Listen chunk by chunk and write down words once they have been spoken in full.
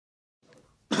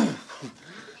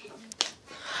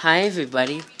Hi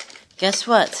everybody. Guess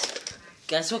what?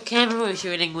 Guess what camera we're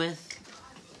shooting with?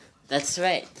 That's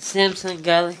right, the Samsung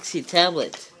Galaxy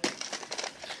tablet.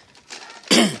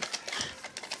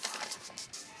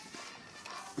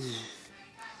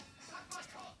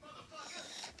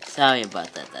 Sorry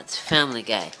about that, that's Family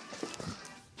Guy.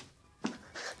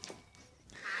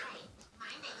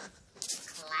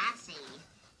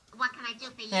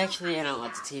 Actually, I don't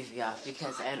want the TV off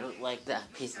because I don't like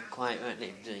that peace and quiet when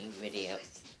I'm doing videos.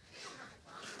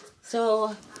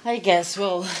 So, I guess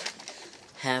we'll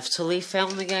have to leave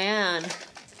Family Guy on.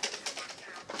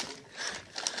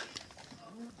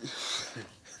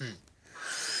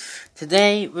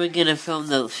 Today, we're gonna film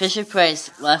the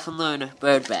Fisher-Price Laugh and Learn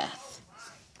Birdbath.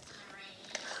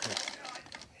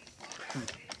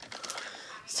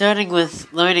 Starting with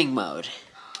learning mode.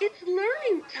 It's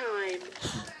learning time.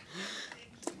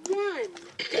 1.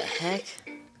 The heck?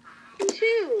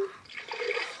 2.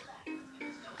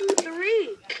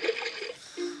 3.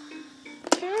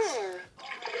 4.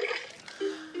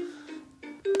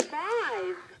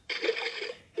 5.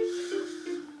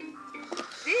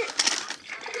 6.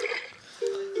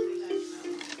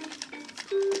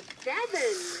 7.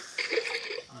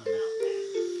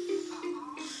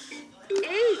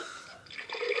 8.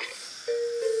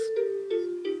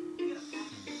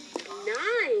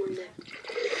 9.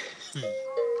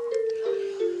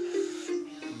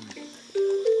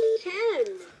 10.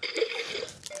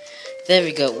 There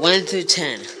we go, 1 through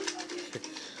 10.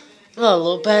 Oh,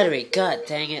 low battery, god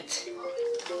dang it.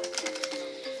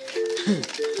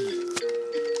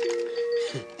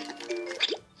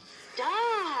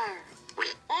 Star.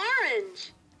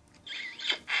 Orange.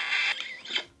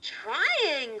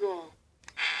 Triangle.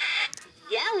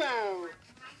 Yellow.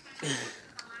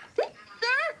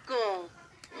 Circle.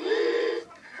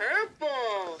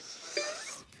 Purple.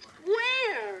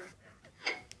 Square.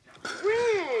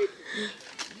 Red.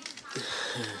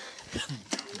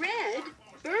 Red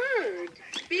bird.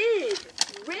 Big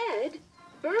red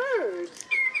bird.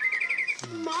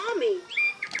 Mommy,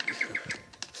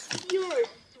 you're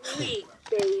sweet,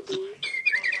 baby.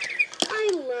 I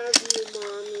love you,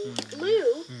 Mommy.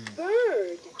 Blue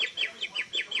bird.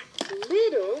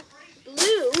 Little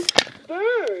blue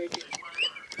bird.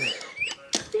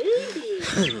 Baby,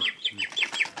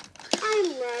 I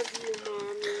love you,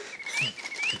 Mommy.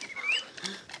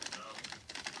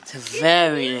 It's a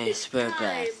very nice bird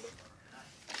bath.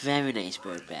 Very nice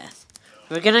bird bath.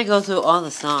 We're gonna go through all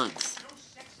the songs.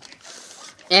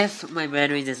 If my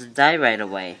battery doesn't die right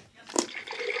away.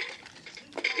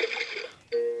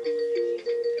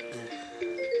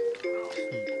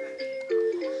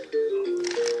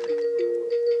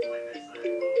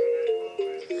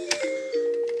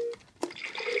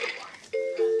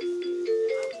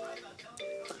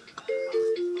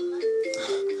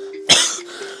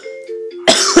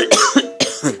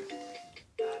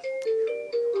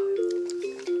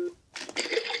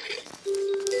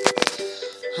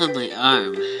 On my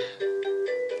arm.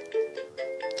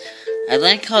 I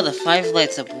like how the 5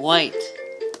 lights up white.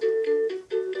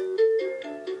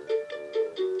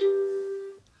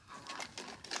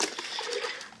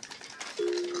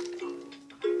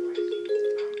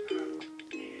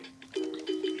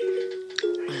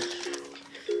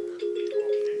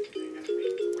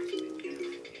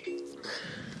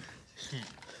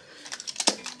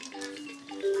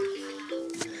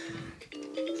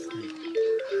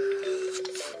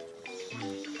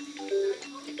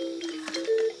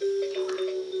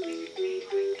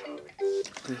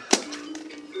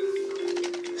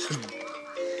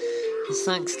 This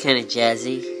song's kinda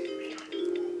jazzy.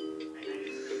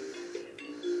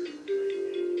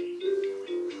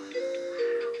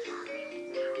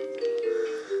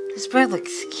 This bird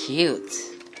looks cute.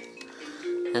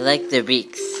 I like their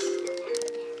beaks.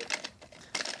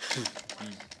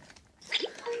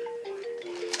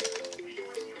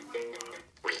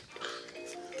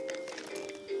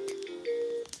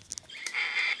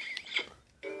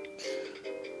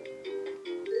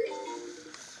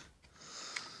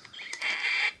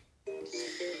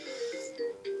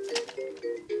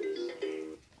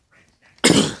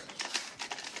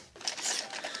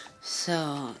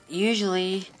 So,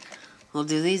 usually, we'll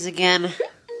do these again.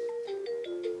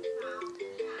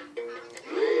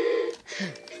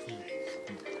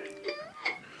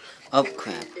 Oh,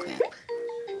 crap.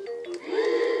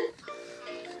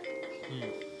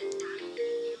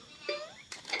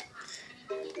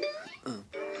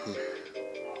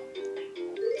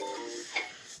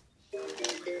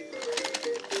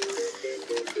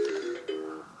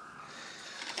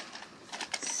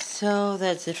 So,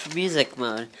 that's it for music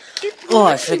mode. Oh,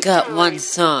 I forgot one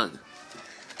song.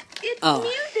 It's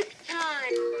music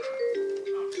time.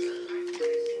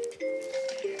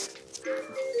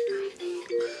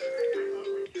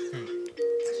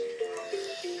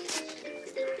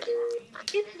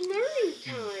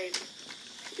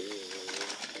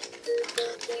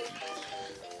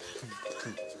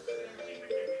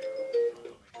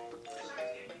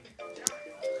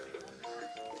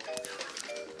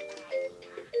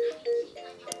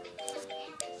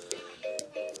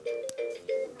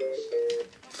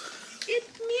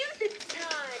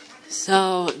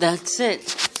 So that's it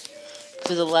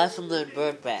for the Laugh and Learn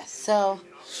Birdbath. So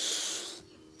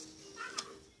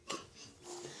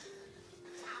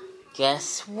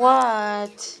guess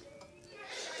what?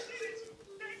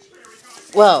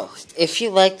 Well, if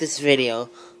you like this video,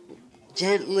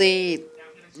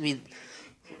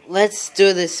 let's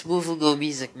do this Move and Go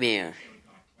music mirror.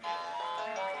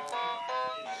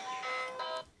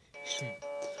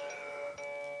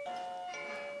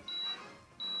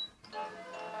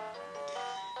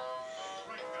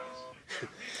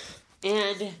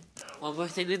 And one more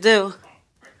thing to do.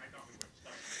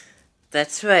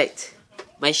 That's right,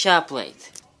 my shop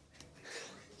light.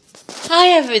 I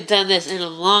haven't done this in a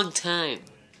long time.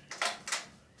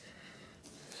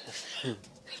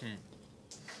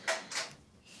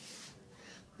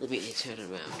 Let me turn it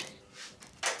around.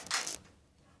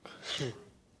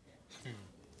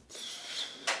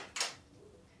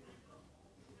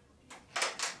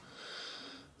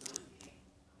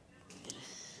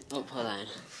 Oh, hold on.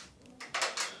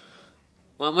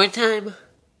 One more time.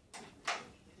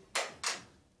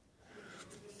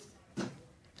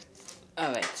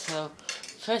 Alright, so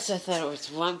first I thought it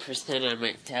was 1% on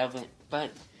my tablet,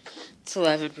 but it's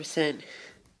 11%.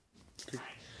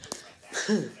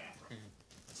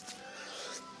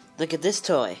 Look at this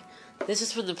toy. This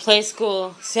is from the Play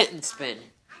School Sit and Spin.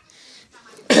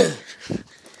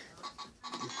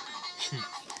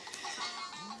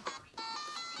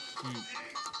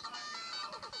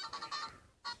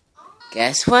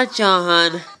 Guess what,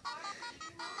 John?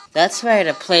 That's right,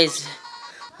 it plays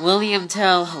William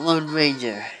Tell Lone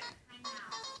Ranger.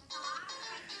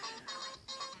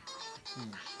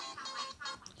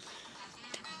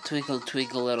 Twinkle,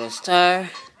 twinkle, little star.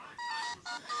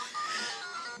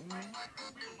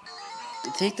 I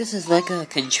think this is like a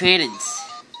contradance.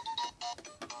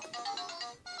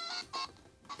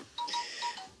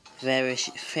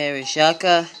 Fairy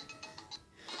Shaka.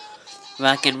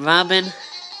 Rockin' Robin.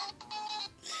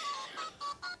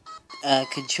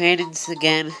 Contradance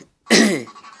again.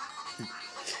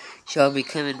 Shall we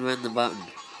come and run the button?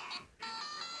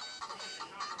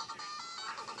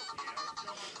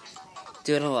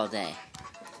 Do it all day.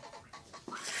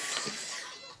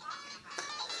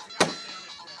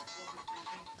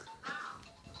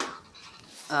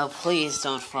 Oh, please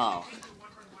don't fall.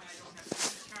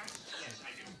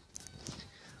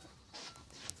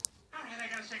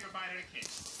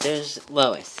 There's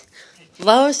Lois.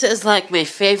 Lois is like my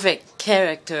favorite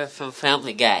character from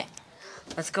Family Guy.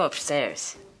 Let's go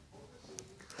upstairs.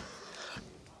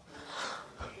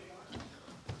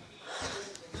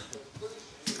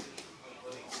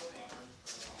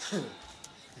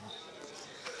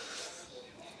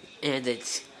 And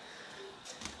it's...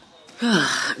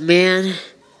 man...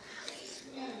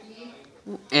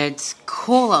 It's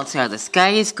cool outside. The sky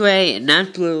is gray and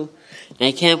not blue, and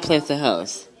I can't play with the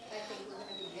hose.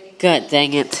 God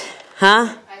dang it.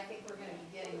 Huh? I think we're going to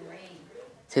be getting rain.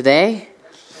 Today?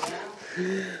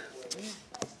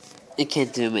 I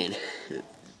can't zoom in.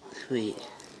 Wait.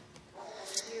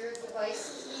 Your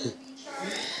devices need to be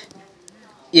charged?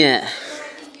 Yeah. So I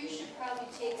think you should probably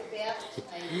take a bath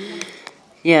tonight.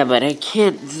 Yeah, but I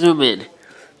can't zoom in.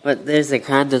 But there's the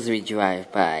condos we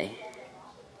drive by.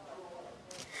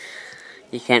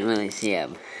 You can't really see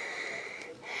them.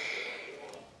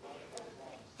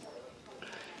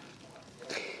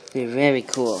 They're very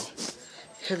cool.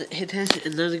 It has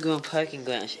an underground parking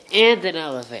garage and an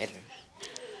elevator.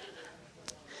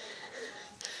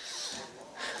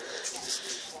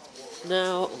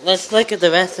 Now, let's look at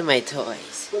the rest of my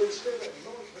toys.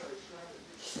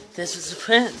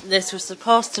 This was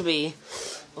supposed to be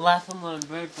a Laugh and Learn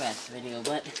Birdbath video,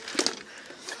 but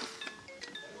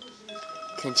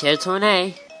Concerto in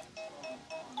A.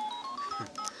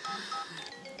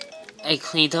 I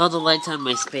cleaned all the lights on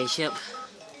my spaceship.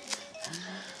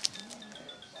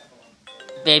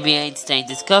 Baby Einstein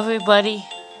Discovery Buddy.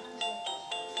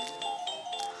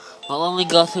 We'll only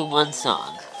go through one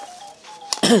song.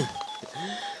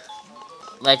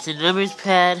 Lights and Numbers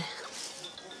Pad.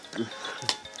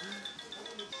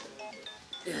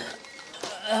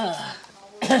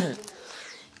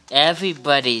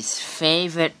 Everybody's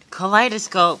favorite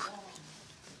kaleidoscope.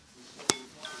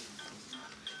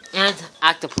 And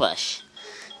Octoplush.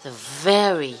 It's a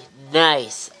very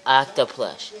nice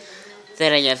Octoplush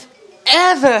that I have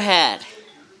ever had.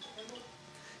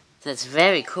 That's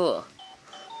very cool.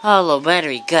 Oh, low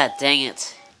battery, god dang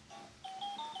it.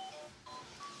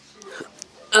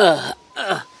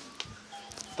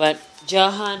 But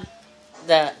Johan,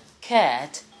 the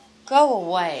cat, go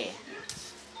away.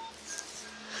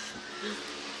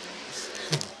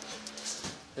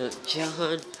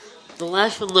 Johan, the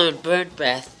Laugh and Learn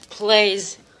Birdbath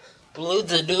plays Blue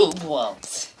Danube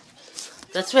Waltz.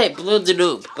 That's right, Blue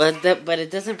Danube, but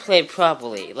it doesn't play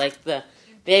properly, like the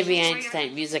Baby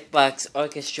Einstein Music Box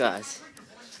Orchestras.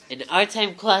 In our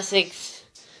time classics,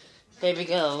 Baby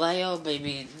Galileo,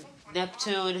 Baby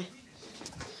Neptune,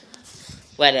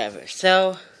 whatever.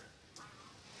 So,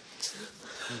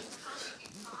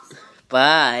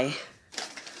 bye.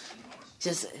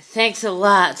 Just thanks a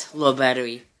lot, low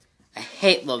battery. I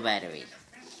hate low battery.